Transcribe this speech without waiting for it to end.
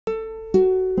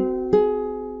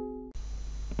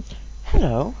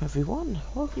Hello everyone,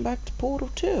 welcome back to Portal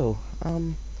 2.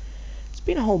 It's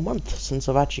been a whole month since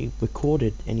I've actually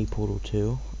recorded any Portal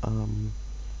 2.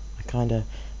 I kinda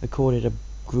recorded a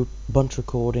bunch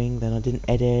recording, then I didn't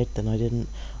edit, then I didn't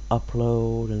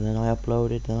upload, and then I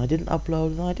uploaded, then I didn't upload,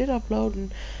 and then I did upload,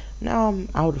 and now I'm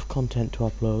out of content to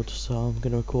upload, so I'm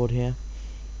gonna record here.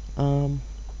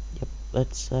 Yep,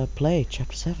 let's play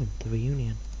Chapter 7, The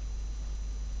Reunion.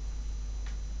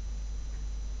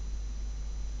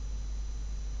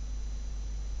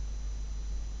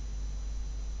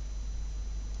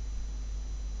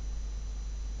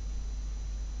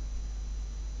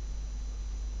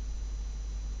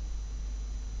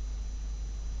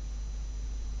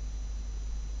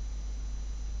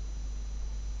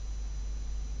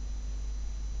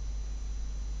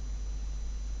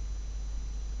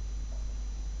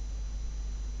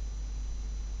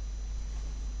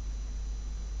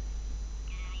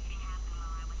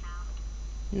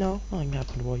 No, nothing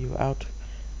happened while you were out.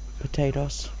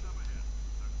 Potatoes.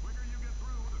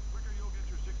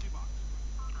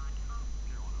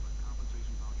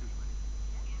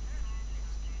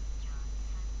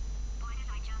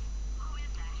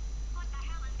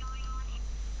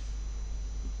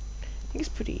 I think it's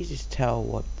pretty easy to tell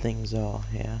what things are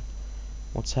here.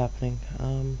 What's happening?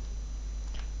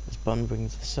 This button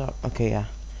brings this up. Okay, yeah.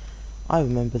 I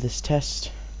remember this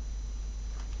test.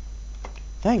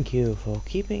 Thank you for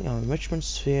keeping our enrichment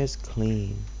spheres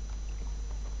clean.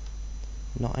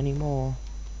 Not anymore.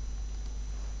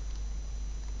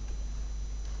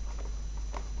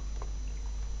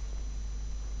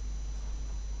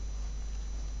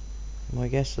 Well, I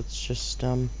guess let's just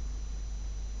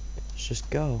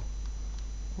go.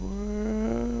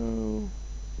 Whoa.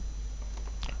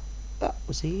 That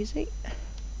was easy.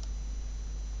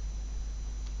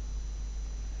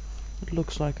 It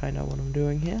looks like I know what I'm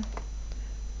doing here.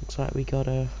 Looks like we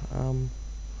gotta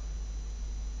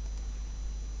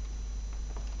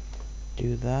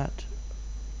do that.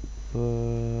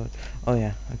 But oh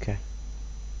yeah, okay.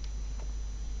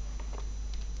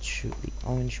 Shoot the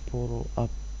orange portal up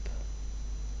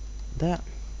there.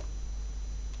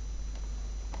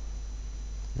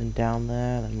 Then down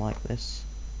there, then like this.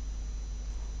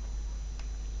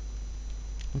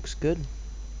 Looks good.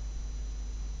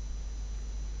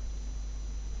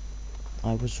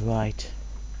 I was right.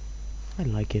 I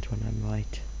like it when I'm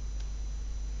right.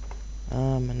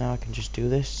 And now I can just do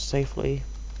this safely.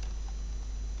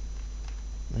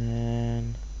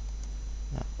 And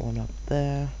that one up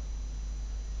there.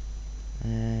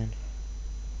 And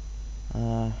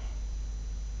well,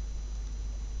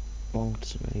 it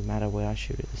doesn't really matter where I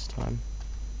shoot it this time.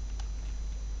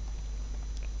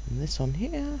 And this on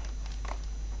here.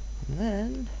 And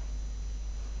then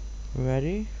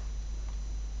ready.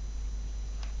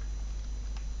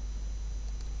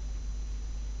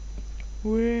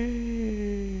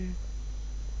 Whee!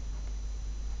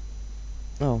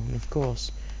 Oh, and of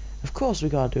course we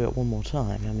gotta do it one more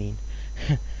time. I mean,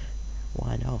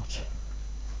 why not?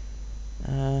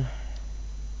 Okay,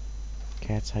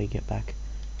 that's how you get back.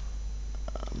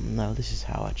 No, this is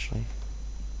how actually.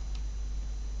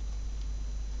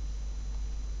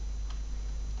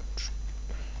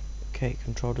 Okay,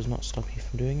 control does not stop you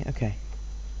from doing it. Okay.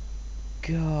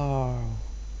 Go.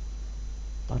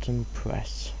 Button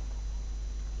press.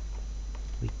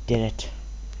 We did it.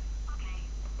 Okay,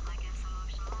 I guess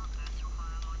emotional outbursts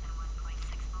require more than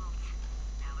 1.6 volts.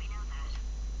 Now we know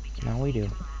that. Now we do.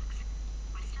 Relax.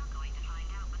 We're still going to find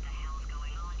out what the hell's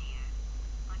going on here.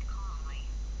 But calmly.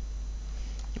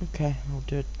 Okay, I'll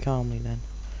do it calmly then.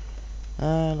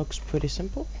 Looks pretty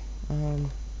simple. I'm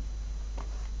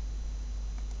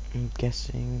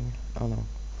guessing. Oh no.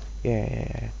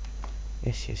 Yeah.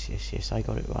 Yes. I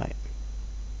got it right.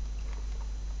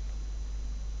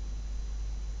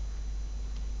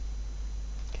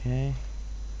 Okay.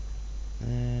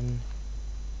 Then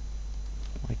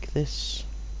like this.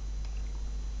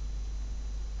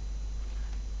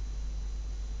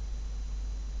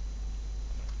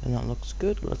 And that looks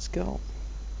good. Let's go.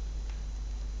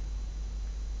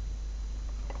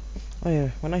 Oh yeah,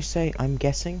 when I say I'm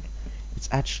guessing, it's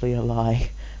actually a lie.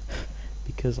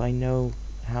 Because I know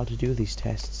how to do these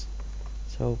tests.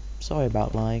 So, sorry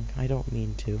about lying. I don't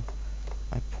mean to.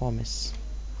 I promise.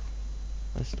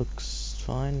 This looks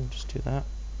fine. Just do that.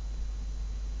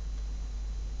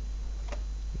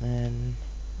 Then,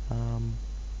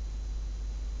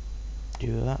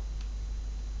 do that.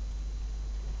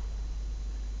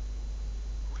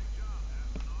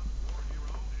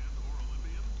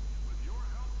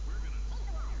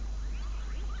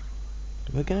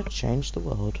 We're gonna change the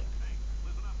world.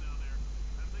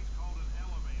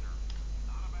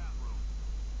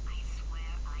 I swear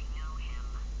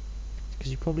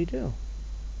Because you probably do.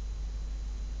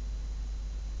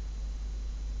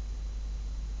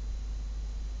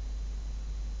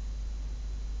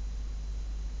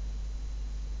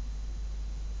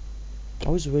 I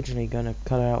was originally going to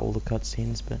cut out all the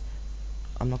cutscenes, but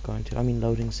I'm not going to. I mean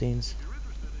loading scenes. If you're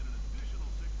interested in an additional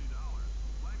 $60,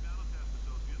 flag down a test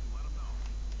associate and let them know.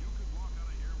 You could walk out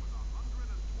of here with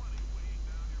 120 weighing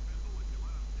down your mental if you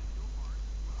let us take you apart.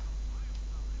 Put some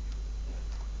science stuff in you. We'll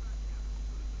be back together as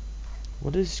soon as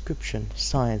What a description.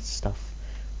 Science stuff.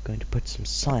 I'm going to put some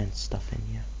science stuff in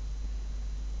here.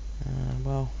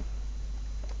 Well,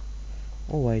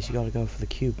 always you gotta go for the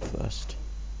cube first.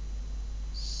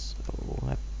 So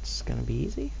that's gonna be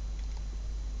easy.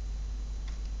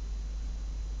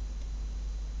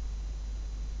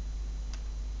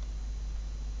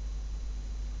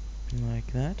 Like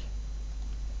that.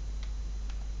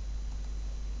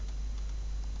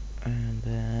 And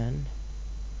then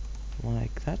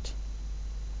like that.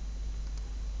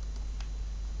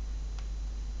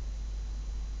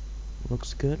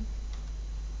 Looks good.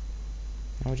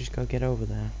 Now we just gotta get over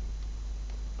there.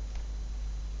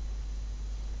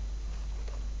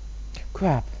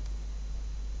 Crap!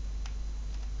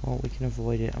 Well, we can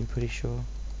avoid it, I'm pretty sure.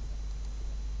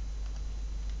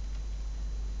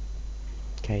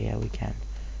 Okay, yeah, we can.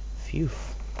 Phew.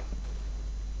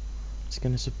 It's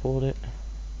gonna support it.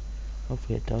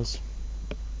 Hopefully it does.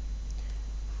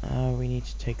 We need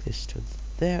to take this to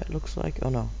there, it looks like. Oh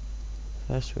no.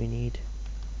 First we need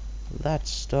that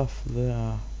stuff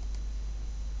there.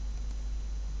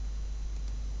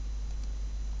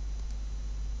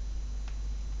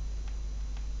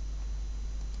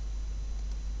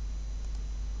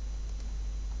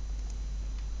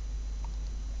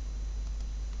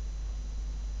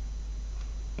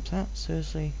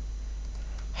 Seriously?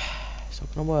 It's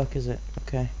not gonna work, is it?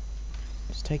 Okay.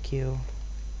 Let's take you.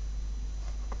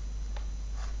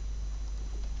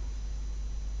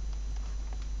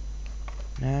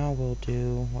 Now we'll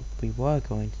do what we were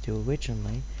going to do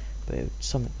originally, but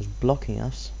something was blocking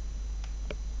us.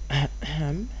 You're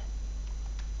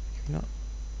not.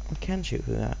 I can shoot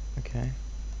through that. Okay.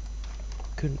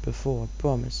 Couldn't before, I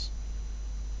promise.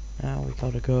 Now we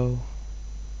gotta go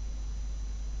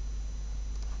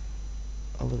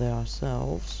over there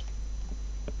ourselves.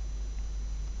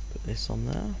 Put this on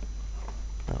there.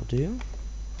 That'll do.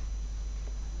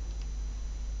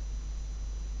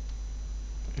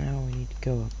 Now we need to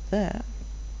go up there.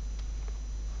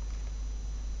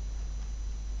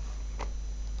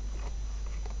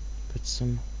 Put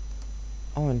some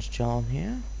orange gel on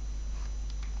here.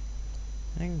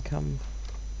 Then come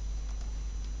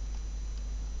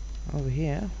over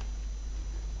here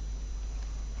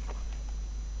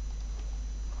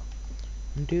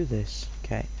and do this.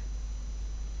 Okay.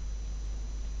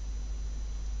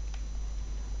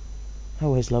 I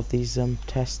always love these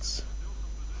tests.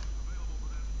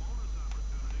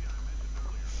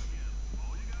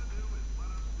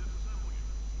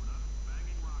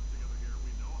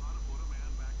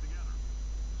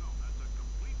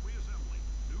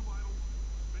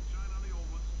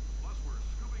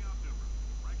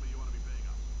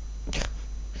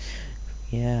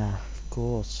 Yeah, of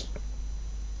course.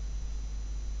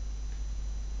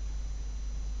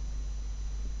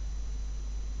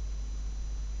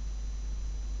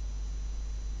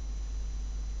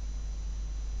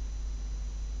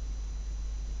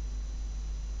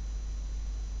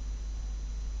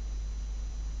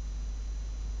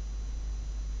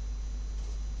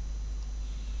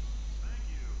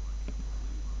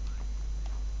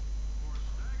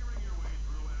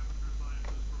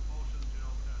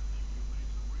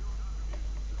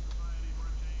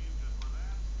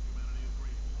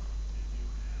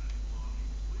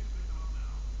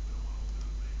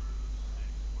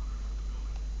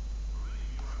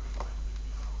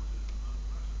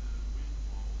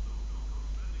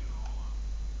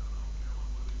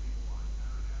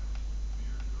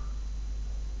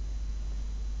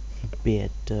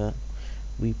 Beard dirt.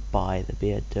 We buy the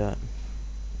beard dirt.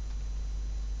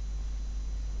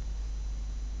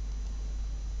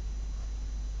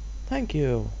 Thank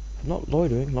you for not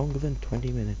loitering longer than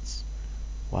 20 minutes.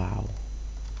 Wow.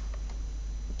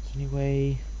 Is there any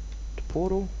way to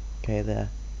portal? Okay, there.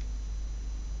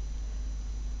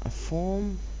 A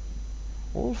form.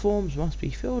 All forms must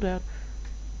be filled out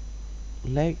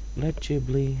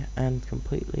legibly and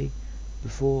completely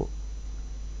before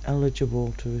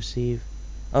eligible to receive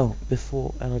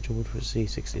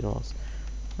 $60.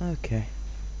 Okay.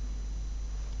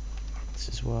 This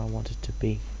is where I wanted to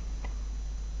be.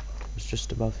 It was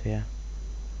just above here.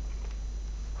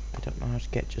 I don't know how to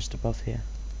get just above here.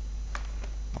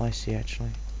 Oh, I see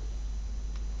actually.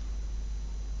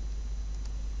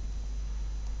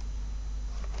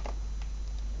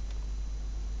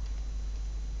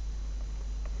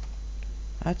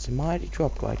 That's a mighty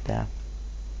drop right there.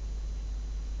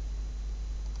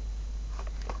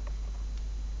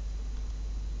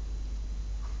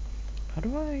 How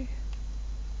do I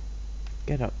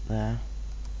get up there?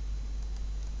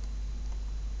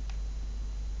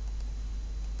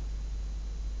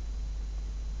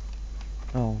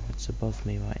 Oh, it's above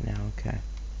me right now, okay.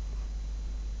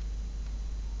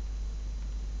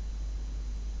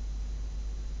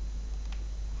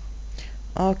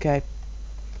 Okay.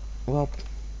 Well,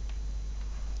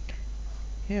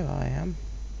 here I am.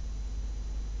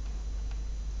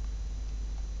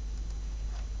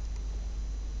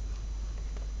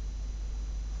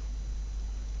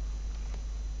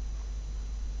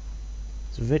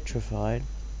 It's vitrified.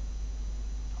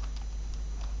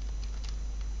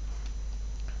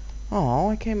 Oh,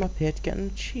 I came up here to get an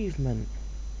achievement.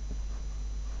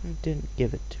 It didn't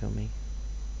give it to me.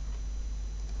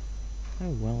 Oh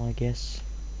well, I guess.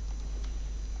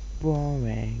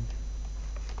 Boring.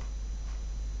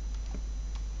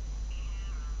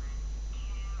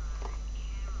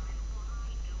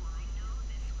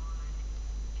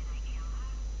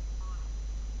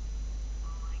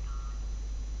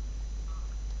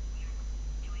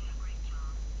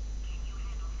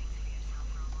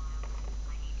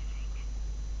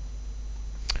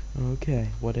 Okay,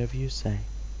 whatever you say.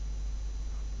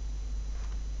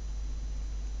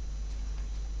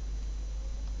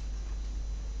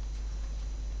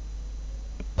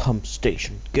 Pump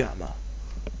station Gamma.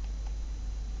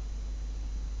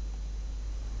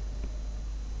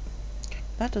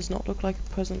 That does not look like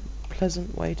a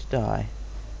pleasant way to die.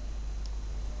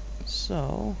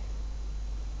 So,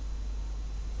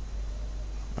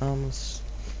 let's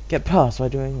get past by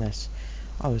doing this.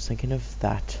 I was thinking of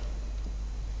that.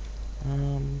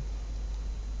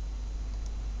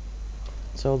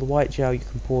 So the white gel you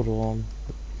can portal on.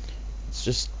 It's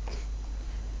just,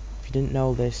 if you didn't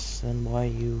know this, then why are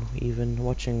you even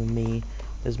watching me?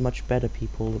 There's much better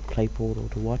people that play Portal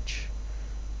to watch.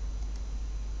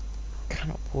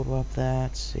 Cannot portal up there.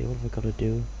 Let's see, what have I got to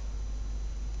do?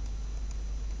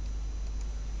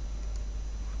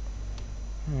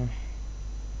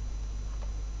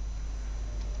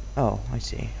 Oh, I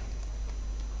see.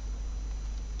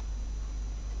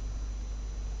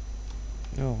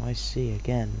 Oh, I see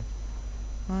again.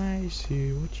 I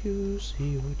see what you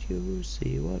see, what you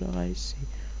see, what I see.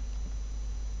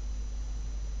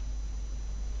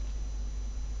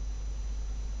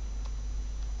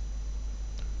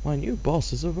 My new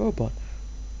boss is a robot.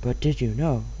 But did you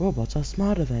know, robots are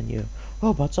smarter than you.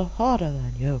 Robots are harder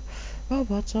than you.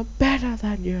 Robots are better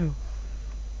than you.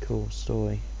 Cool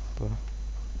story, bro.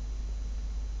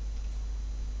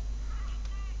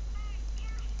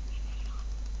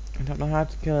 I don't know how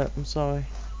to kill it, I'm sorry.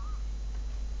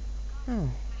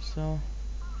 Oh,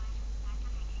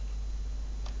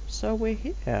 so we're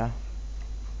here. I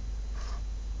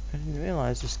didn't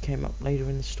realise this came up later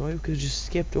in the story. We could have just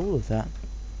skipped all of that.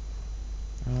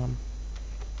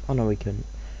 Oh no, we couldn't.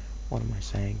 What am I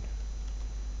saying?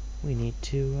 We need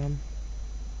to,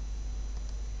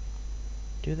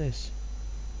 do this.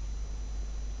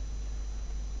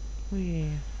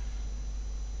 Welcome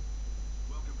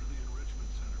to the Enrichment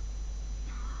Center.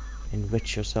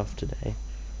 Enrich yourself today.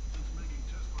 Since making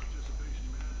test participation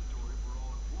mandatory for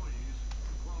all employees, the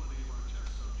quality of our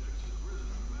test subjects has risen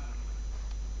dramatically.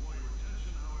 Employee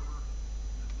retention, however,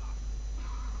 has not.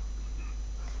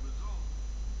 As a result,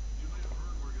 you may have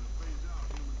heard we're going to phase out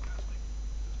human testing.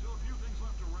 There's still a few things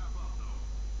left to wrap up, though.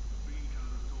 The bean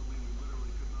counters told me we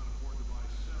literally could not afford to buy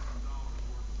 $7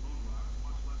 worth of moon rocks,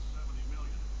 much less 70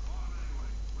 million.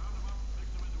 Anyway, round them up,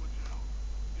 mix them into a gel.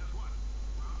 Guess what?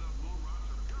 Round up moon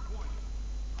rocks are pure poison.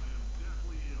 I am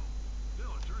deathly ill.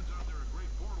 Still, it turns out they're a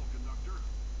great portal conductor.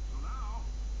 So now,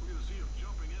 we're going to see if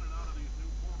jumping in and out of these new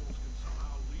portals can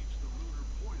somehow leach the lunar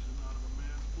poison out of a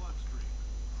man's bloodstream.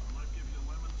 When life gives you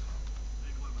lemons,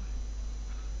 make lemonade.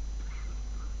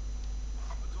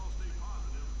 Let's all stay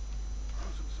positive. Do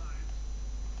some science.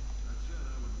 That said,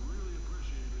 I would really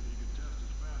appreciate it if you could test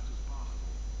as fast as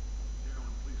possible.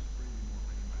 Carolyn, please bring me more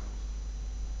pain pills.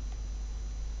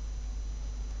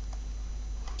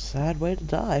 Sad way to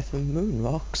die from moon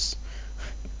rocks.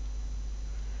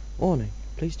 Warning,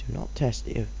 please do not test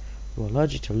if you are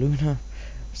allergic to lunar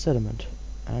sediment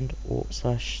and or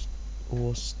starch.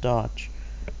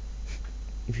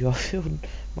 If you are feeling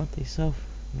monthly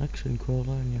self-election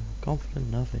crawler and you're confident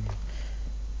enough in your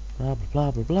blah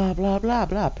blah blah blah blah blah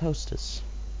blah posters.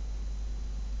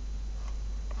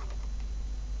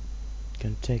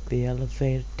 Gonna take the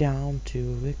elevator down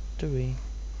to victory.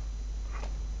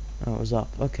 Oh, it was up.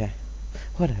 Okay.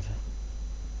 Whatever.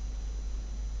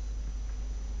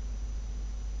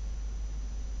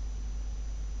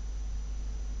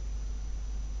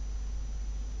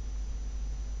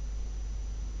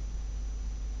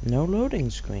 No loading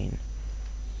screen.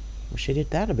 Wish I did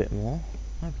that a bit more.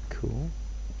 That'd be cool.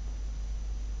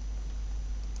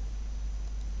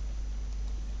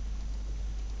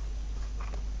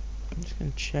 I'm just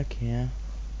gonna check here.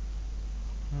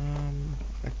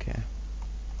 Okay.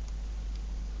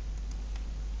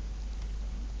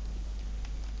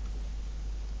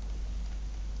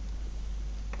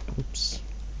 Oops.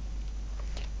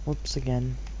 Whoops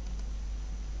again.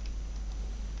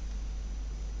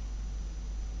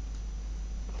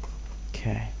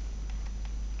 Okay.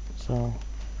 So,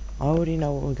 I already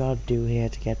know what we gotta do here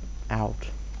to get out.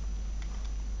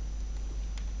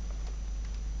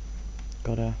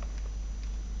 Gotta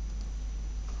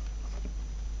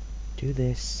do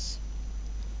this,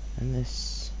 and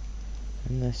this,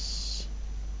 and this,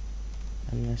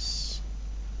 and this,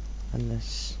 and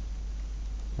this,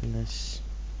 and this,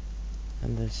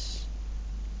 and this,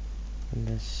 and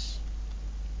this,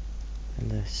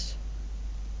 and this.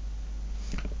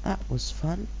 That was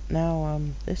fun. Now,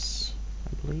 this,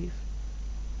 I believe.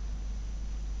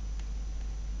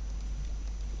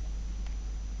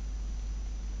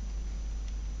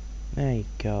 There you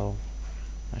go.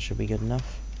 That should be good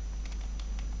enough.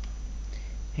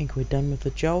 I think we're done with the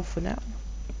gel for now.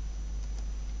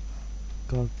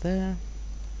 Go up there.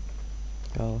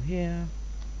 Go here.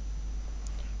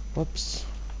 Whoops.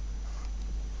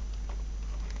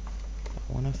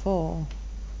 Don't wanna fall.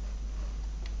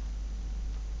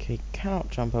 Okay,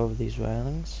 cannot jump over these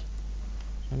railings.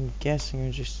 I'm guessing I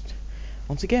just...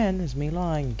 Once again, there's me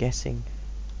lying, guessing.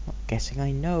 Not guessing,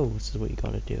 I know this is what you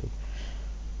gotta do.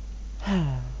 When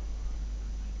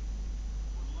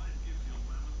life gives you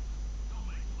lemons, don't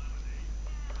make lemonade.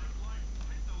 Take life,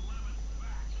 take the lemons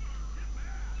back. Get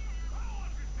mad. I don't want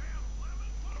your damn lemons. What am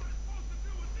I supposed to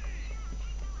do with these?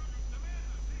 Demand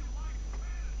to see life's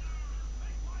manager.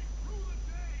 Make life through the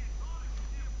day and thought it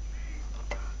could give Kate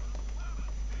some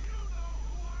lemons. Do you know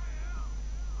who I am?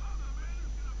 I'm the man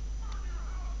who's gonna burn your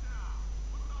house down with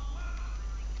the lemons.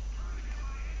 Trying to get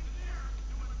my engineers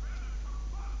to invent a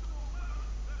combustible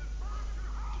lemon that burns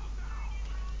your house down.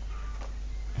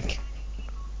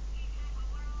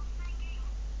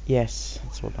 Yes,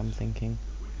 that's what I'm thinking.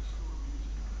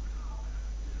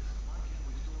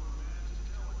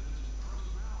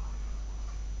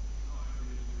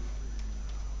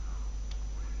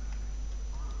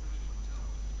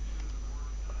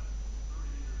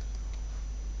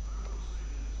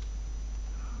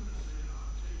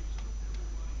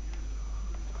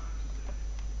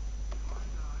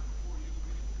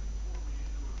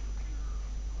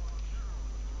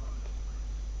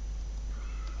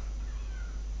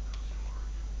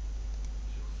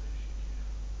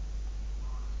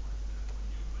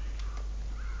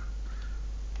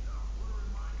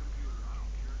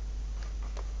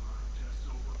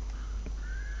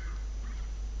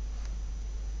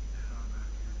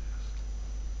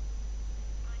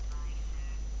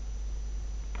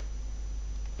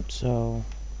 So,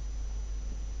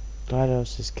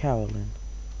 GLaDOS is Carolyn.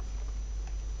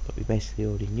 But we basically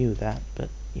already knew that, but,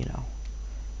 you know,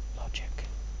 logic.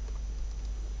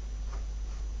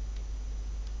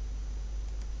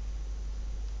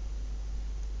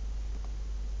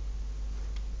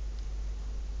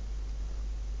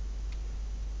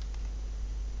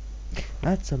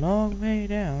 That's a long way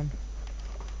down.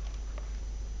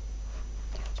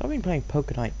 So I've been playing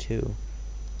Poker Night 2.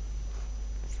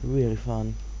 It's really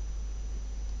fun.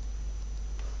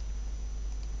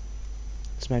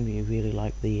 It's made me really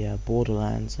like the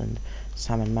Borderlands and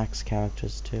Sam and Max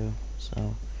characters too.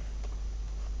 So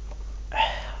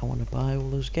I want to buy all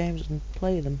those games and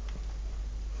play them.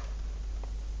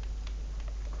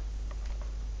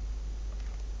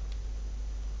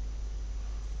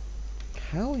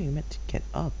 How are you meant to get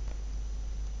up?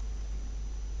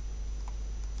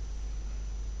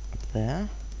 Up there?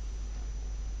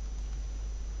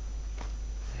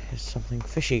 There's something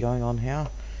fishy going on here.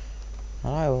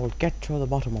 And I will get to the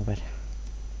bottom of it.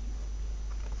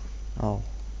 Oh,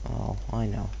 I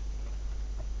know.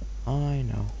 I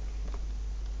know.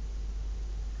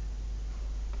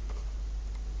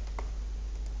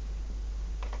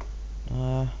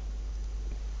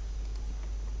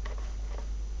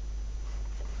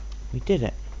 We did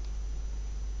it.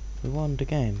 We won the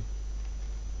game.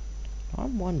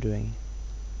 I'm wondering.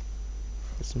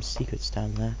 There's some secrets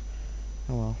down there.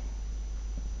 Oh well.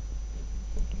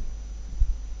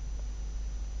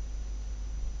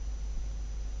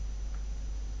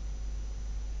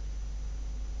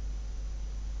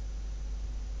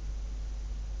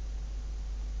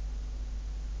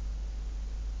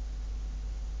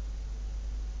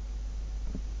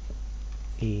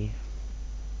 E.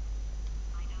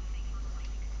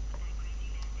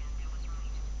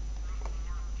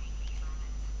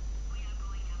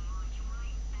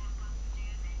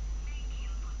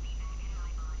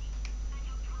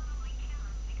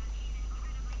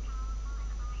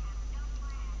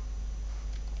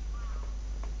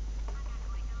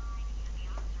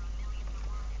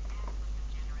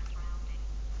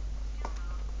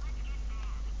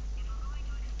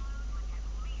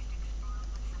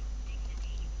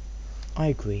 I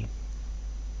agree.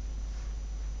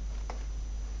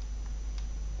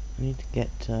 I need to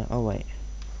get, oh wait.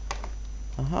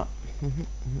 Aha. I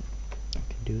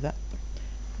can do that.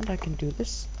 And I can do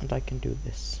this, and I can do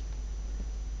this.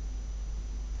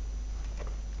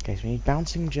 Okay, so we need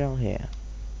bouncing gel here.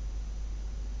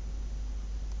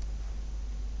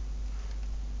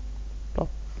 Plop,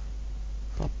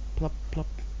 plop, plop, plop.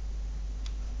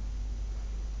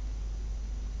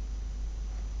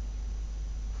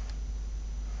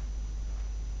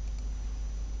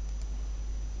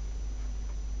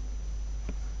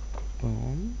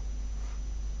 Boom.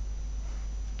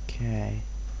 Okay.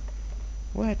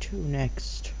 Where to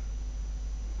next?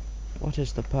 What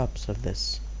is the purpose of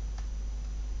this?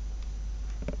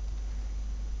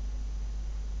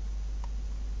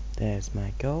 There's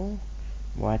my goal.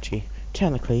 Well, actually,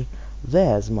 technically,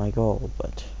 there's my goal,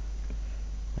 but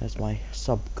there's my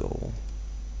sub-goal.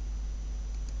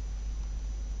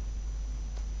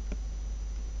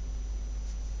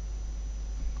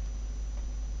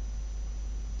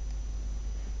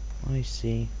 I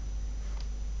see.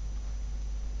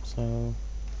 So,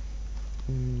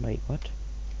 wait, what?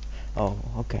 Oh,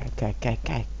 okay.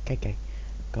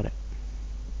 Got it.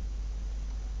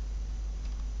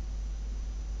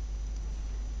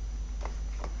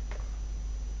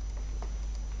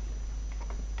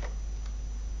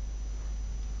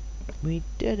 We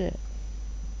did it.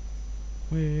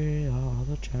 We are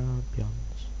the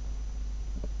champions.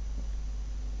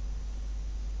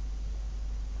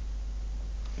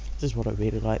 This is what I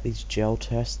really like, these gel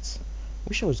tests.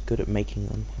 Wish I was good at making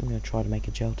them. I'm going to try to make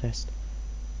a gel test.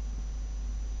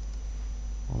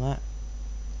 Well, that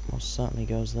most certainly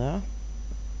goes there.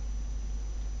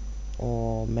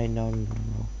 Or, no.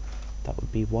 That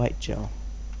would be white gel.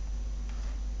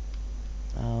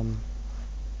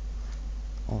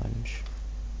 Orange.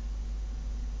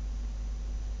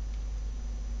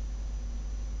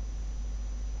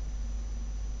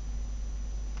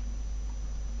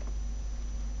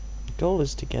 The goal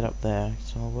is to get up there,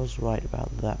 so I was right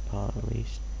about that part at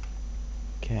least.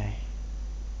 Okay.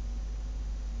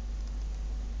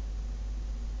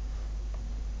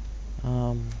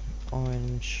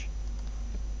 Orange.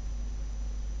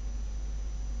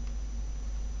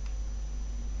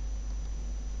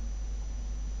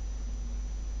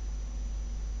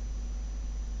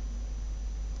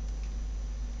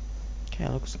 Okay,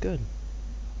 looks good.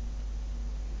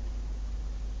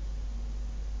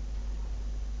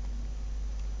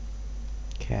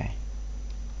 Okay.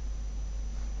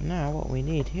 Now what we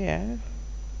need here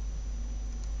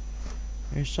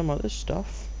is some of this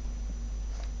stuff.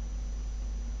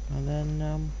 And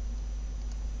then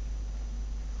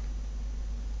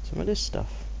some of this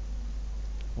stuff.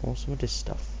 Or some of this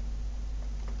stuff.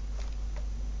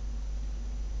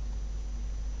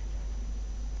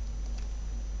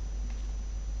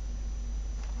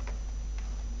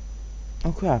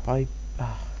 Oh crap, to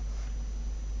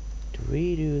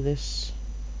redo this.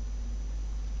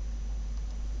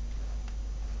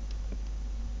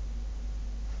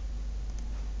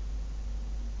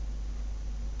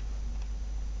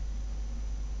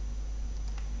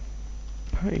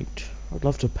 Paint. I'd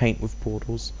love to paint with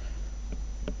portals.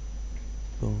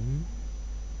 Boom.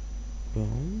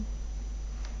 Boom.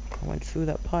 I went through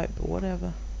that pipe, but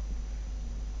whatever.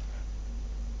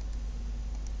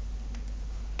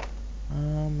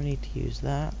 We need to use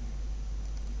that.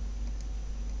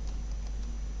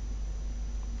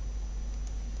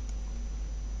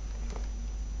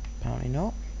 Apparently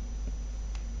not.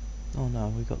 Oh no,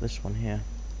 we got this one here.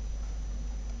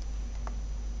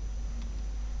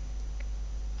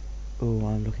 Oh,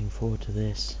 I'm looking forward to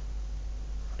this.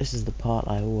 This is the part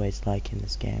I always like in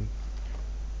this game.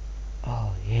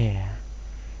 Oh yeah.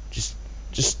 Just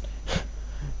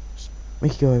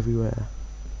make it go everywhere.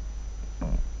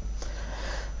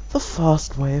 The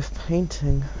fast way of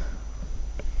painting.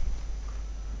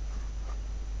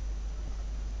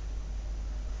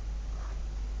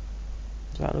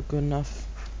 Does that look good enough?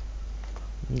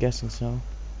 I'm guessing so.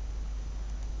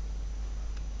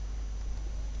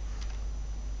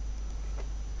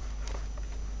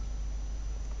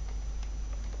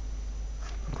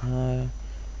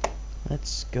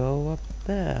 Let's go up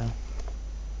there.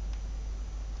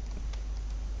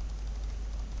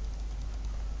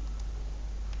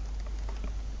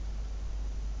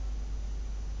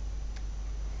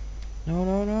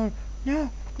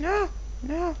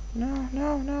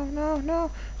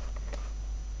 No.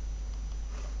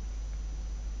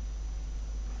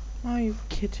 Are you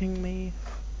kidding me?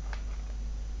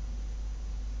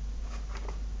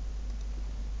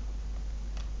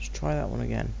 Let's try that one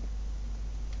again.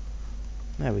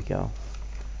 There we go.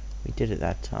 We did it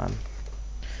that time.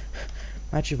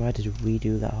 Imagine if I had to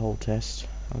redo that whole test.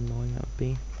 How annoying that would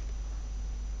be.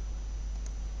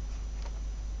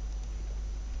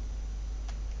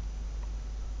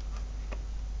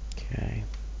 Okay.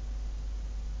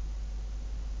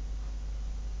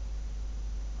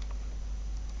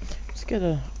 Let's get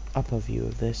a upper view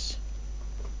of this.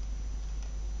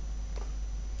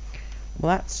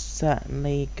 Well, that's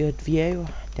certainly a good view.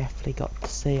 Definitely got to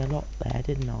see a lot there,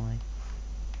 didn't I?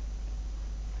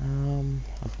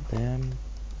 Up there, I'm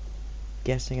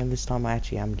guessing, and this time I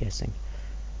actually am guessing.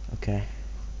 Okay.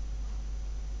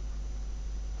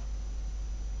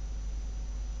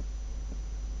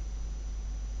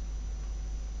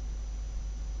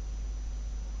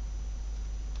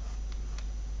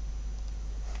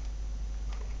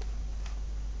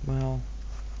 Well,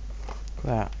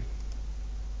 crap.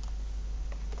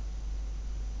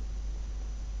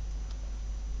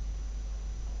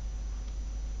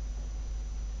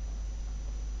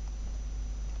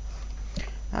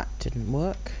 That didn't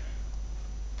work.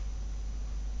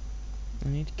 I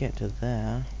need to get to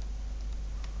there.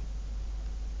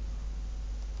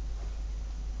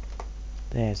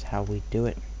 There's how we do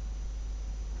it.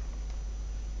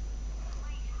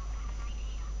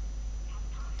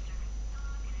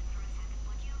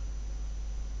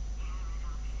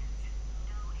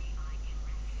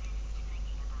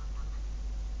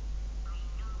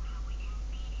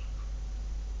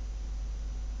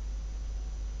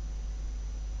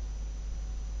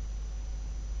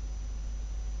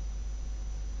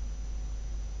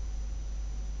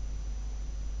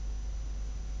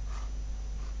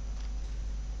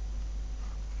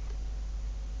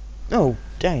 Oh,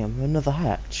 damn, another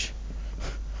hatch.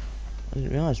 I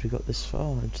didn't realise we got this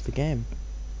far into the game.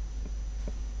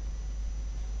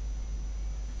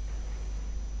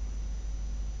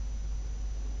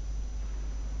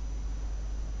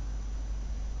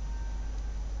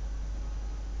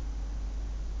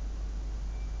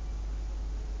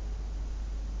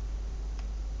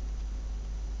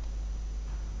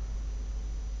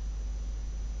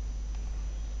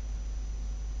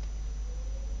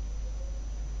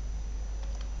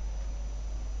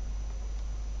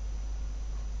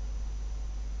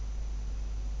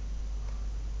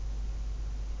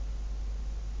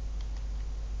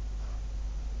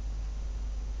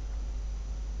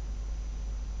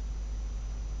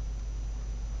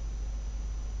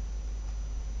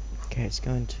 Okay, it's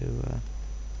going to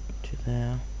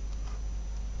there.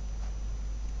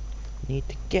 Need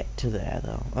to get to there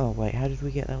though. Oh wait, how did we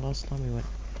get there last time? We went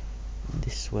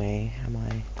this way. Am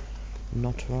I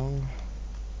not wrong?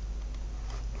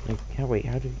 Like, wait,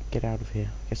 how do we get out of here?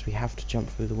 I guess we have to jump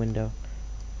through the window.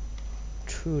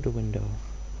 Through the window.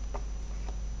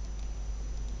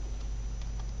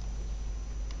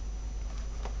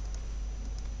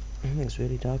 I think it's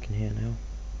really dark in here now.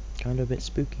 Kind of a bit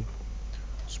spooky.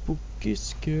 Spooky,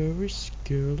 scary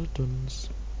skeletons.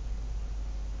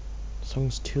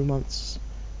 Song's 2 months.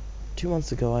 2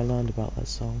 months ago I learned about that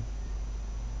song.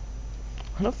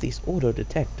 I love these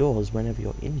auto-detect doors whenever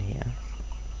you're in here.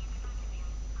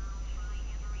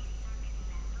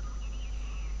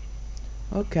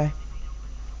 Okay.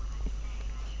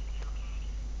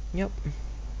 Yep.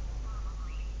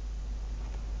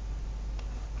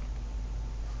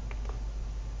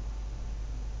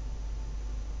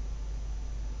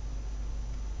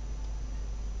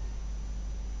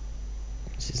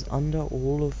 This is under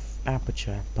all of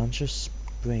aperture. Bunch of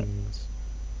springs.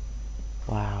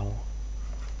 Wow.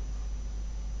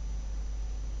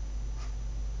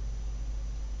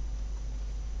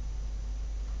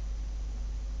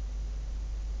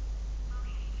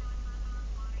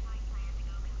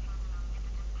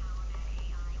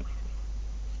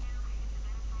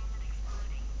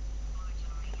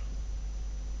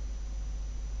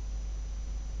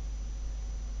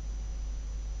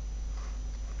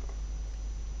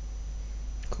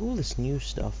 Cool, this new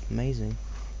stuff, amazing.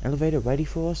 Elevator ready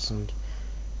for us, and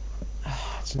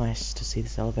it's nice to see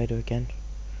this elevator again.